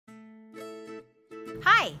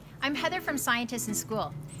Hi, I'm Heather from Scientists in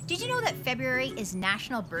School. Did you know that February is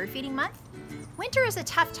National Bird Feeding Month? Winter is a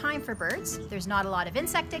tough time for birds. There's not a lot of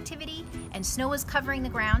insect activity and snow is covering the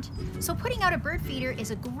ground. So putting out a bird feeder is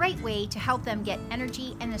a great way to help them get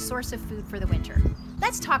energy and a source of food for the winter.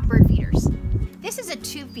 Let's talk bird feeders. This is a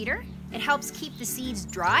tube feeder. It helps keep the seeds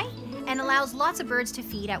dry and allows lots of birds to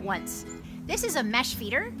feed at once. This is a mesh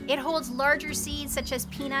feeder. It holds larger seeds such as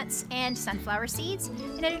peanuts and sunflower seeds,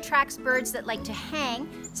 and it attracts birds that like to hang,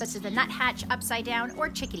 such as the nuthatch upside down or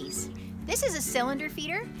chickadees. This is a cylinder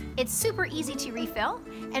feeder. It's super easy to refill,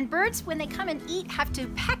 and birds, when they come and eat, have to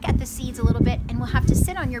peck at the seeds a little bit and will have to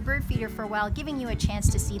sit on your bird feeder for a while, giving you a chance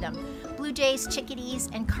to see them. Blue jays, chickadees,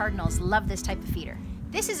 and cardinals love this type of feeder.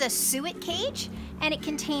 This is a suet cage, and it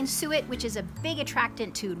contains suet, which is a big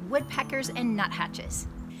attractant to woodpeckers and nuthatches.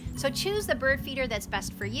 So choose the bird feeder that's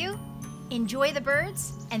best for you. Enjoy the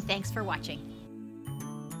birds, and thanks for watching.